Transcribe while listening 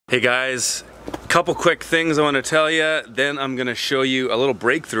Hey guys, couple quick things I want to tell you, then I'm going to show you a little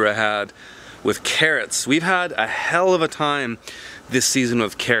breakthrough I had with carrots. We've had a hell of a time this season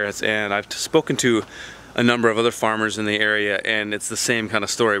with carrots, and I've spoken to a number of other farmers in the area, and it's the same kind of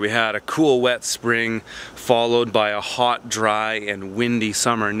story. We had a cool wet spring followed by a hot, dry, and windy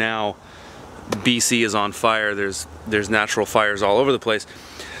summer. Now BC is on fire. There's natural fires all over the place.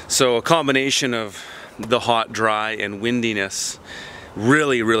 So a combination of the hot, dry, and windiness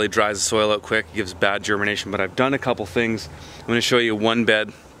really dries the soil out quick, gives bad germination. But I've done a couple things. I'm going to show you one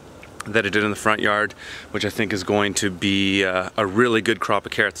bed that I did in the front yard, which I think is going to be a really good crop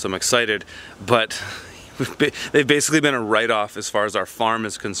of carrots. So I'm excited, but they've basically been a write-off as far as our farm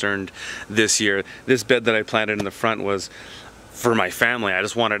is concerned this year. This bed that I planted in the front was for my family. I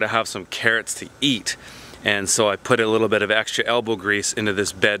just wanted to have some carrots to eat. And so I put a little bit of extra elbow grease into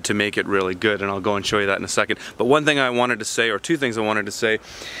this bed to make it really good, and I'll go and show you that in a second. But one thing I wanted to say, or two things I wanted to say,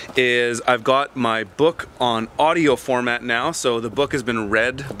 is I've got my book on audio format now. So the book has been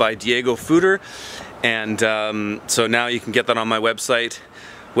read by Diego Footer, and so now you can get that on my website,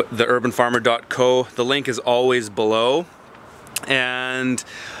 theurbanfarmer.co. The link is always below. And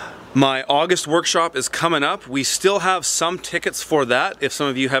my August workshop is coming up. We still have some tickets for that if some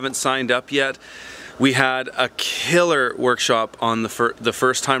of you haven't signed up yet. We had a killer workshop on the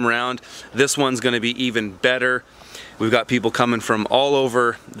first time around. This one's going to be even better. We've got people coming from all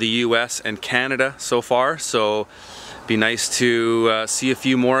over the US and Canada so far, so it'd be nice to see a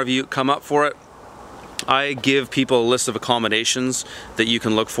few more of you come up for it. I give people a list of accommodations that you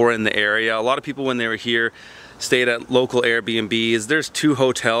can look for in the area. A lot of people, when they were here, stayed at local Airbnbs. There's 2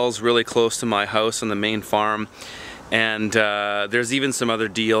 hotels really close to my house on the main farm. And there's even some other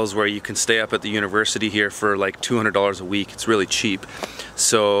deals where you can stay up at the university here for like $200 a week. It's really cheap.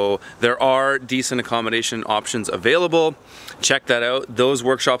 So there are decent accommodation options available. Check that out. Those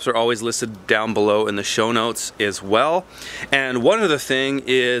workshops are always listed down below in the show notes as well. And one other thing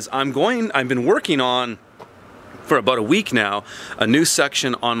is I've been working on, for about a week now, a new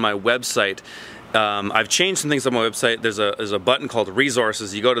section on my website. I've changed some things on my website. There's a button called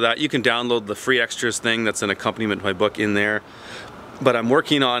resources. You go to that, you can download the free extras thing that's an accompaniment to my book in there. But I'm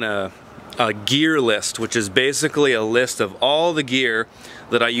working on a gear list, which is basically a list of all the gear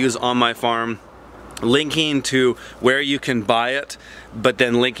that I use on my farm, linking to where you can buy it, but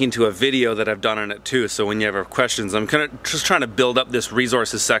then linking to a video that I've done on it too. So when you have questions, I'm kind of just trying to build up this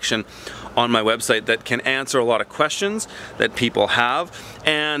resources section on my website that can answer a lot of questions that people have.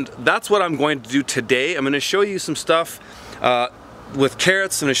 And that's what I'm going to do today. I'm going to show you some stuff with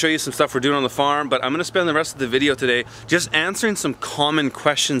carrots. I'm going to show you some stuff we're doing on the farm, but I'm going to spend the rest of the video today just answering some common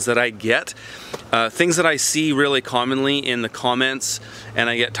questions that I get, things that I see really commonly in the comments and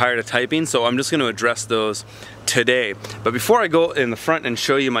I get tired of typing, so I'm just going to address those today. But before I go in the front and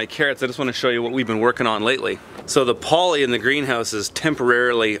show you my carrots, I just want to show you what we've been working on lately. So the poly in the greenhouse is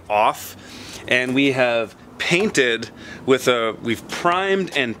temporarily off, and we have painted with we've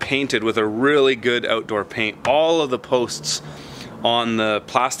primed and painted with a really good outdoor paint all of the posts on the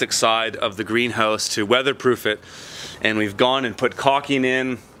plastic side of the greenhouse to weatherproof it. And we've gone and put caulking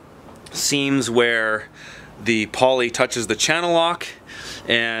in seams where the poly touches the channel lock.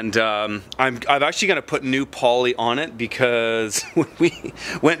 And I'm actually going to put new poly on it because when we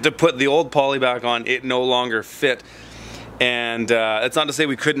went to put the old poly back on, it no longer fit. And it's not to say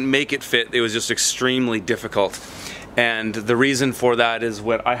we couldn't make it fit, it was just extremely difficult. And the reason for that is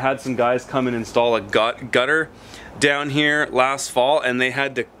when I had some guys come and install a gutter down here last fall, and they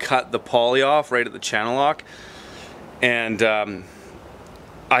had to cut the poly off right at the channel lock. And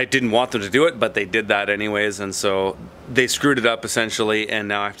I didn't want them to do it, but they did that anyways, and so they screwed it up essentially, and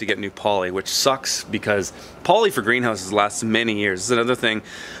now I have to get new poly, which sucks because poly for greenhouses lasts many years. This is another thing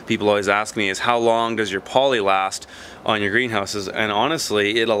people always ask me is how long does your poly last on your greenhouses? And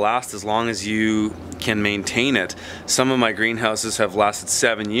honestly, it'll last as long as you can maintain it. Some of my greenhouses have lasted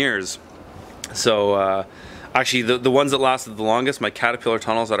 7 years. So actually the ones that lasted the longest, my caterpillar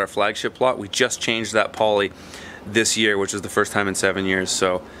tunnels at our flagship plot, we just changed that poly this year, which is the first time in 7 years.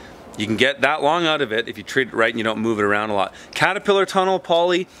 So you can get that long out of it if you treat it right and you don't move it around a lot. Caterpillar tunnel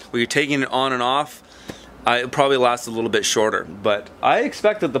poly, where you're taking it on and off, it probably lasts a little bit shorter. But I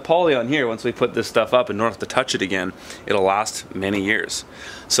expect that the poly on here, once we put this stuff up and don't have to touch it again, it'll last many years.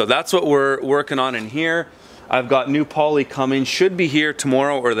 So that's what we're working on in here. I've got new poly coming, should be here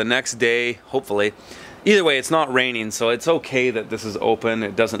tomorrow or the next day, hopefully. Either way, it's not raining, so it's okay that this is open.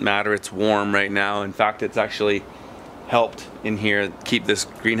 It doesn't matter, it's warm right now. In fact, it's actually helped in here keep this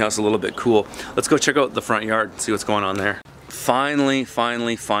greenhouse a little bit cool. Let's go check out the front yard and see what's going on there. Finally,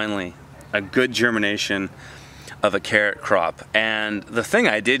 a good germination of a carrot crop. And the thing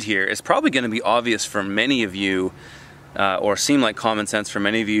I did here is probably going to be obvious for many of you, or seem like common sense for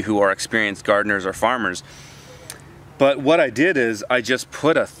many of you who are experienced gardeners or farmers. But what I did is I just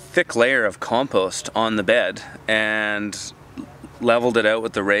put a thick layer of compost on the bed and leveled it out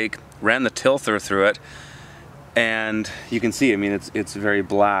with the rake, ran the tilther through it, and you can see, I mean, it's very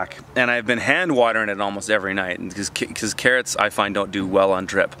black. And I've been hand watering it almost every night, because carrots I find don't do well on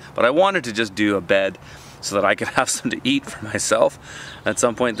drip. But I wanted to just do a bed so that I could have some to eat for myself at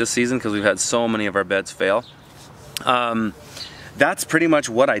some point this season, because we've had so many of our beds fail. That's pretty much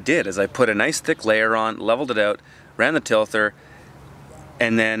what I did, is I put a nice thick layer on, leveled it out, ran the tilther,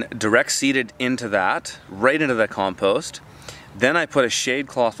 and then direct seeded into that, right into the compost. Then I put a shade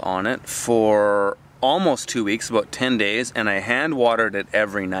cloth on it for almost 2 weeks, about 10 days, and I hand watered it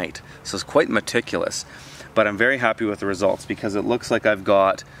every night. So it's quite meticulous, but I'm very happy with the results, because it looks like I've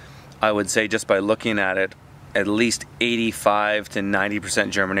got, I would say just by looking at it, at least 85 to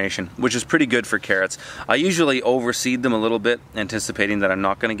 90% germination, which is pretty good for carrots. I usually overseed them a little bit, anticipating that I'm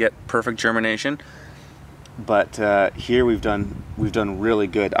not going to get perfect germination, but here we've done really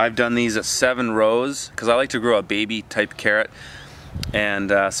good. I've done these at 7 rows, because I like to grow a baby type carrot.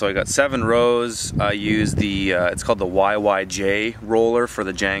 And so I got 7 rows. I use the, it's called the YYJ roller for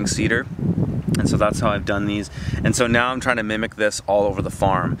the Jang seeder. And so that's how I've done these. And so now I'm trying to mimic this all over the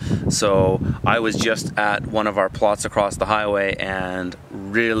farm. So I was just at one of our plots across the highway, and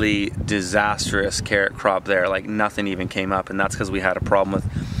really disastrous carrot crop there. Like nothing even came up. And that's because we had a problem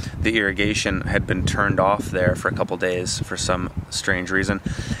with the irrigation had been turned off there for a couple days for some strange reason.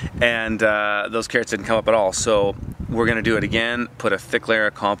 And those carrots didn't come up at all. So we're going to do it again, put a thick layer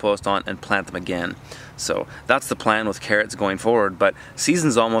of compost on, and plant them again. So that's the plan with carrots going forward. But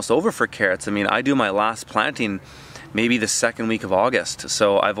season's almost over for carrots. I mean, I do my last planting maybe the 2nd week of August.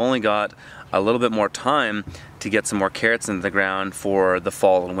 So I've only got a little bit more time to get some more carrots into the ground for the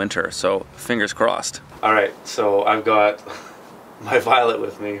fall and winter. So fingers crossed. All right, so I've got my Violet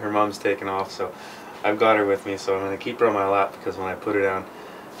with me. Her mom's taken off, so I've got her with me. So I'm going to keep her on my lap, because when I put her down,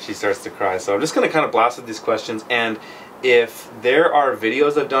 she starts to cry. So I'm just going to kind of blast with these questions, and if there are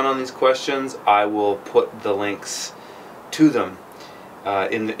videos I've done on these questions, I will put the links to them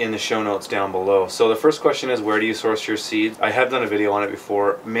in the show notes down below. So the first question is, where do you source your seeds? I have done a video on it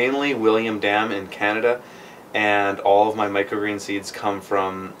before, mainly William Dam in Canada, and all of my microgreen seeds come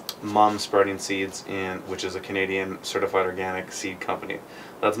from Mom Sprouting Seeds, which is a Canadian certified organic seed company.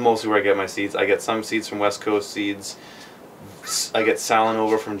 That's mostly where I get my seeds. I get some seeds from West Coast Seeds. I get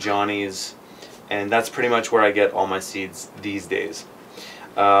Salanova from Johnny's, and that's pretty much where I get all my seeds these days.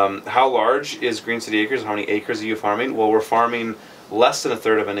 How large is Green City Acres? How many acres are you farming? Well, we're farming less than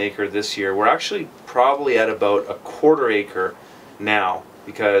 1/3 of an acre this year. We're actually probably at about 1/4 acre now,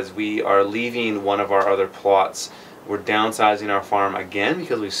 because we are leaving one of our other plots. We're downsizing our farm again,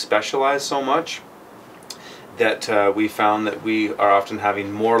 because we specialize so much that we found that we are often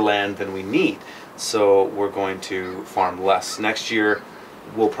having more land than we need. So we're going to farm less. Next year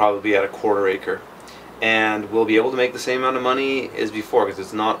we'll probably be at 1/4 acre, and we'll be able to make the same amount of money as before, because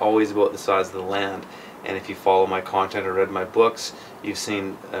it's not always about the size of the land. And if you follow my content or read my books, you've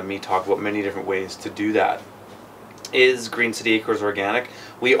seen me talk about many different ways to do that. Is Green City Acres organic?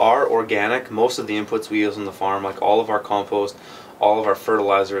 We are organic. Most of the inputs we use on the farm, like all of our compost, all of our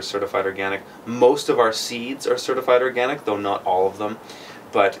fertilizer, is certified organic. Most of our seeds are certified organic, though not all of them.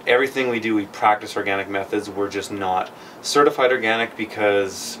 But everything we do, we practice organic methods. We're just not certified organic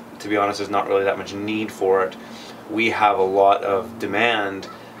because, to be honest, there's not really that much need for it. We have a lot of demand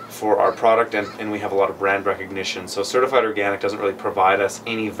for our product, and we have a lot of brand recognition. So certified organic doesn't really provide us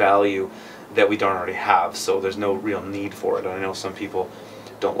any value that we don't already have. So there's no real need for it. And I know some people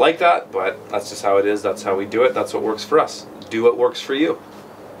don't like that, but that's just how it is. That's how we do it. That's what works for us. Do what works for you.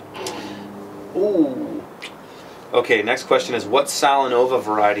 Ooh. Okay, next question is, what Salanova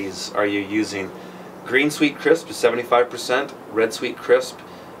varieties are you using? Green Sweet Crisp is 75%, Red Sweet Crisp,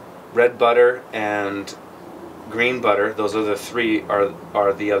 Red Butter, and Green Butter. Those are the 3,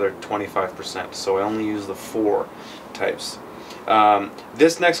 are the other 25%. So I only use the 4 types.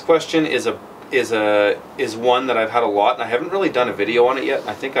 This next question is one that I've had a lot, and I haven't really done a video on it yet.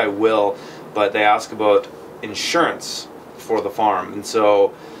 I think I will, but they ask about insurance for the farm, and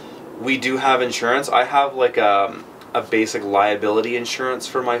so we do have insurance. I have like a basic liability insurance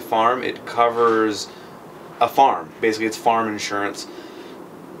for my farm. It covers a farm. Basically, it's farm insurance.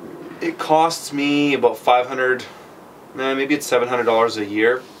 It costs me about $500, maybe it's $700 a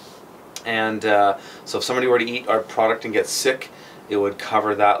year. And so if somebody were to eat our product and get sick, it would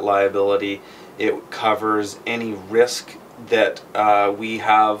cover that liability. It covers any risk that we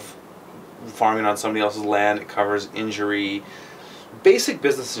have farming on somebody else's land. It covers injury. Basic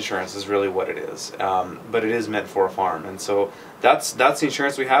business insurance is really what it is, but it is meant for a farm, and so that's the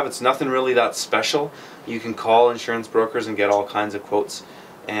insurance we have. It's nothing really that special. You can call insurance brokers and get all kinds of quotes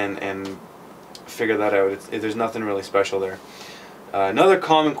and figure that out. There's nothing really special there. Another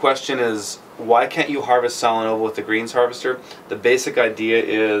common question is, why can't you harvest Salanova with the greens harvester? The basic idea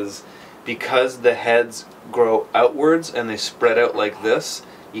is because the heads grow outwards and they spread out like this,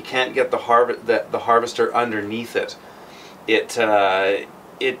 you can't get the harvester underneath it.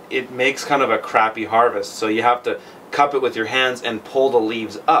 It makes kind of a crappy harvest, so you have to cup it with your hands and pull the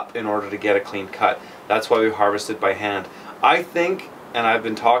leaves up in order to get a clean cut. That's why we harvest it by hand. I think, and I've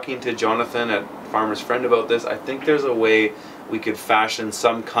been talking to Jonathan at Farmer's Friend about this, I think there's a way we could fashion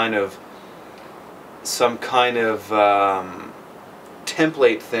some kind of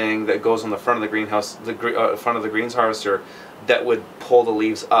template thing that goes on the front of the greenhouse, front of the greens harvester, that would pull the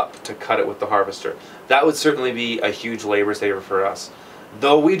leaves up to cut it with the harvester. That would certainly be a huge labor saver for us.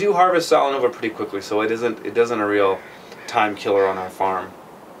 Though we do harvest Salanova pretty quickly, so it isn't a real time killer on our farm.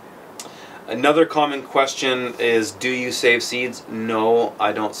 Another common question is, do you save seeds? No,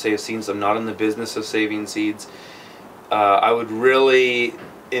 I don't save seeds. I'm not in the business of saving seeds. I would really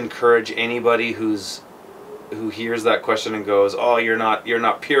encourage anybody who hears that question and goes, "Oh, you're not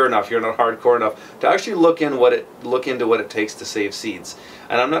pure enough, you're not hardcore enough," to actually look into what it takes to save seeds.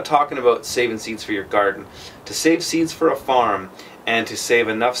 And I'm not talking about saving seeds for your garden. To save seeds for a farm and to save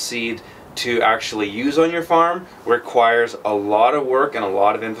enough seed to actually use on your farm requires a lot of work and a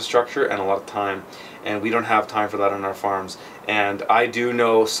lot of infrastructure and a lot of time, and we don't have time for that on our farms. And I do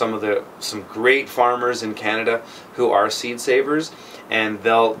know some great farmers in Canada who are seed savers, and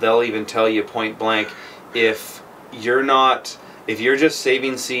they'll even tell you point blank, if you're just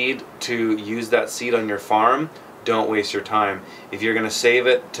saving seed to use that seed on your farm, don't waste your time. If you're going to save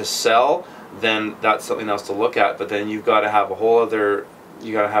it to sell, then that's something else to look at, but then you've got to have a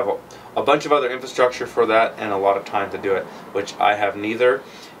bunch of other infrastructure for that and a lot of time to do it, which I have neither,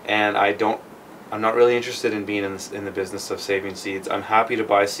 and I'm not really interested in being in the business of saving seeds. I'm happy to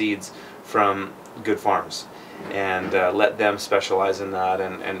buy seeds from good farms and let them specialize in that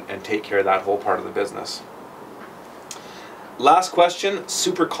and take care of that whole part of the business. Last question,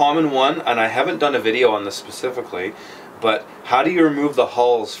 super common one, and I haven't done a video on this specifically, but how do you remove the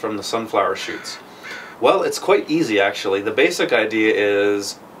hulls from the sunflower shoots? Well, it's quite easy actually. The basic idea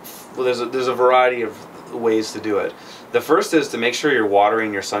is, well, there's a variety of ways to do it. The first is to make sure you're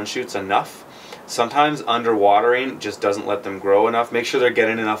watering your sun shoots enough. Sometimes underwatering just doesn't let them grow enough. Make sure they're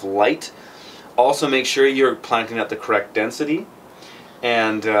getting enough light. Also make sure you're planting at the correct density.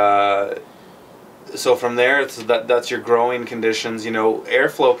 And so from there, that's your growing conditions. You know,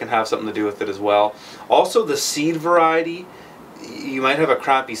 airflow can have something to do with it as well. Also the seed variety. You might have a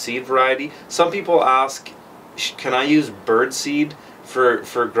crappy seed variety. Some people ask, can I use bird seed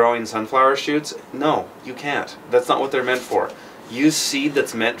for growing sunflower shoots? No, you can't. That's not what they're meant for. Use seed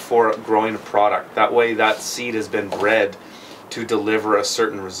that's meant for growing a product. That way that seed has been bred to deliver a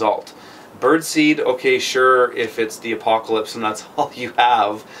certain result. Bird seed, okay, sure, if it's the apocalypse and that's all you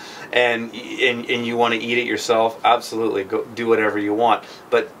have, and you want to eat it yourself, absolutely, go do whatever you want.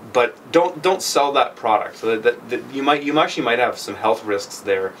 But don't sell that product. So that you actually might have some health risks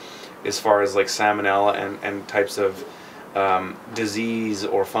there, as far as like salmonella and types of disease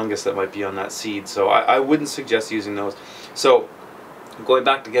or fungus that might be on that seed. So I wouldn't suggest using those. So going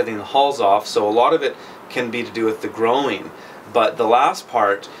back to getting the hulls off, so a lot of it can be to do with the growing, but the last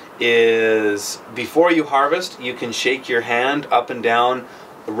part is, before you harvest, you can shake your hand up and down,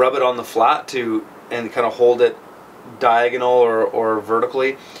 rub it on the flat and kind of hold it diagonal or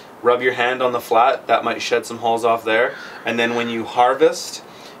vertically. Rub your hand on the flat, that might shed some hulls off there. And then when you harvest,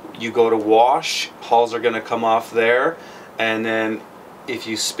 you go to wash, hulls are going to come off there. And then if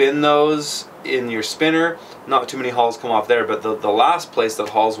you spin those in your spinner, not too many hulls come off there, but the last place that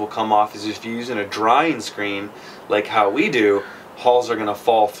hulls will come off is if you're using a drying screen like how we do. Hulls are going to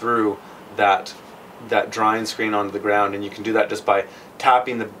fall through that drying screen onto the ground, and you can do that just by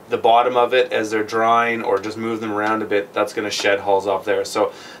tapping the bottom of it as they're drying, or just move them around a bit. That's going to shed hulls off there.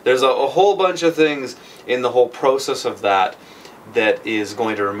 So there's a whole bunch of things in the whole process of that is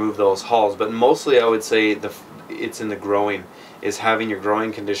going to remove those hulls, but mostly I would say it's in the growing, is having your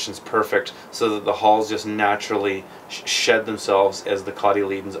growing conditions perfect so that the hulls just naturally shed themselves as the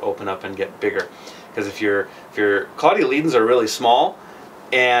cotyledons open up and get bigger. Because if your cotyledons are really small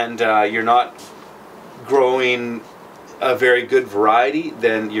and you're not growing a very good variety,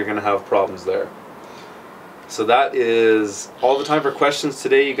 then you're going to have problems there. So that is all the time for questions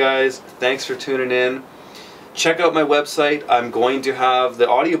today, you guys. Thanks for tuning in. check out my website. I'm going to have the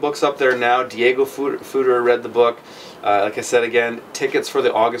audiobooks up there now. Diego Fuder read the book. Like I said again, tickets for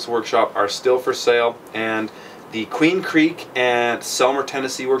the August workshop are still for sale, and the Queen Creek and Selmer,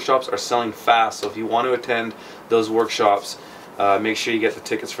 Tennessee workshops are selling fast, so if you want to attend those workshops, make sure you get the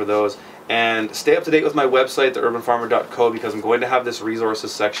tickets for those. And stay up to date with my website, theurbanfarmer.co, because I'm going to have this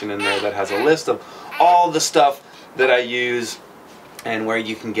resources section in there that has a list of all the stuff that I use and where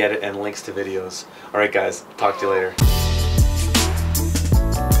you can get it and links to videos. Alright guys, talk to you later.